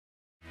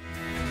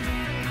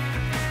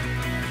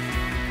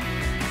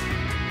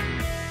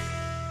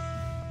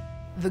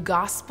The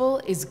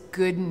gospel is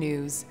good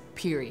news,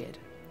 period.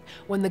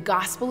 When the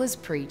gospel is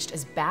preached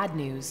as bad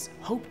news,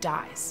 hope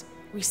dies.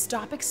 We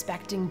stop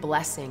expecting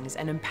blessings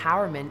and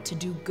empowerment to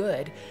do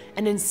good,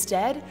 and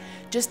instead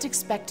just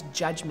expect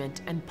judgment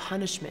and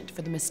punishment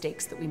for the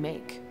mistakes that we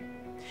make.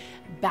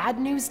 Bad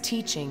news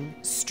teaching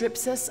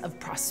strips us of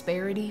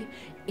prosperity,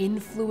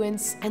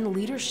 influence, and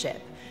leadership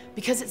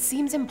because it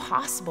seems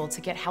impossible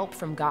to get help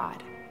from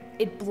God.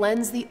 It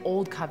blends the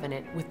old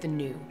covenant with the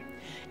new,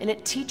 and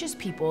it teaches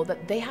people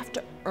that they have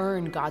to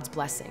earn God's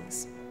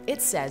blessings.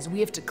 It says we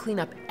have to clean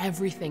up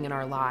everything in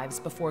our lives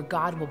before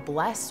God will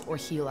bless or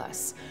heal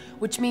us,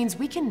 which means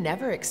we can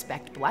never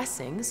expect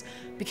blessings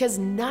because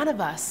none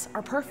of us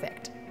are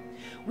perfect.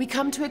 We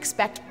come to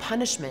expect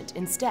punishment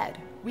instead.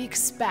 We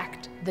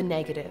expect the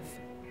negative.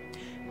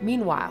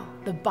 Meanwhile,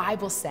 the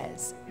Bible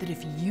says that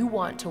if you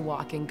want to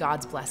walk in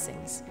God's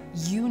blessings,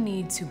 you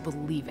need to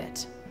believe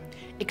it.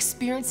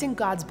 Experiencing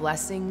God's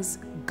blessings,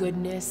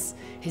 goodness,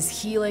 His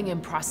healing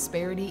and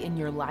prosperity in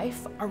your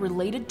life are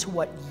related to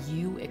what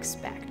you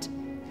expect.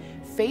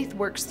 Faith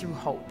works through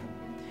hope.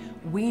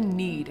 We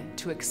need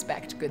to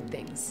expect good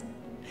things.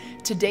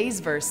 Today's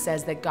verse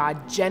says that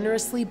God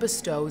generously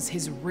bestows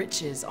His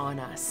riches on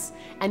us.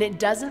 And it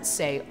doesn't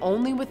say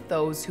only with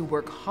those who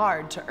work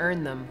hard to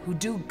earn them, who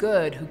do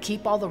good, who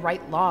keep all the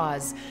right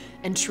laws,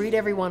 and treat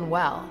everyone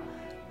well.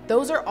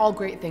 Those are all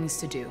great things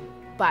to do.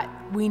 But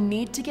we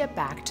need to get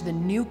back to the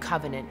new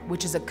covenant,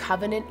 which is a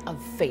covenant of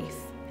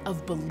faith,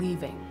 of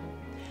believing.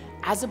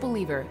 As a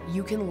believer,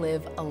 you can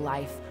live a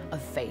life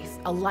of faith,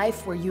 a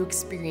life where you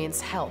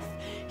experience health,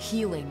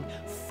 healing,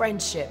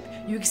 friendship,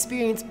 you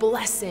experience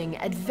blessing,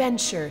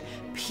 adventure,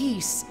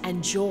 peace,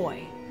 and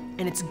joy.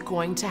 And it's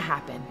going to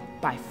happen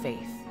by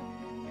faith.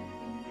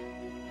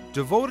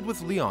 Devoted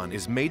with Leon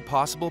is made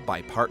possible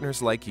by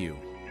partners like you.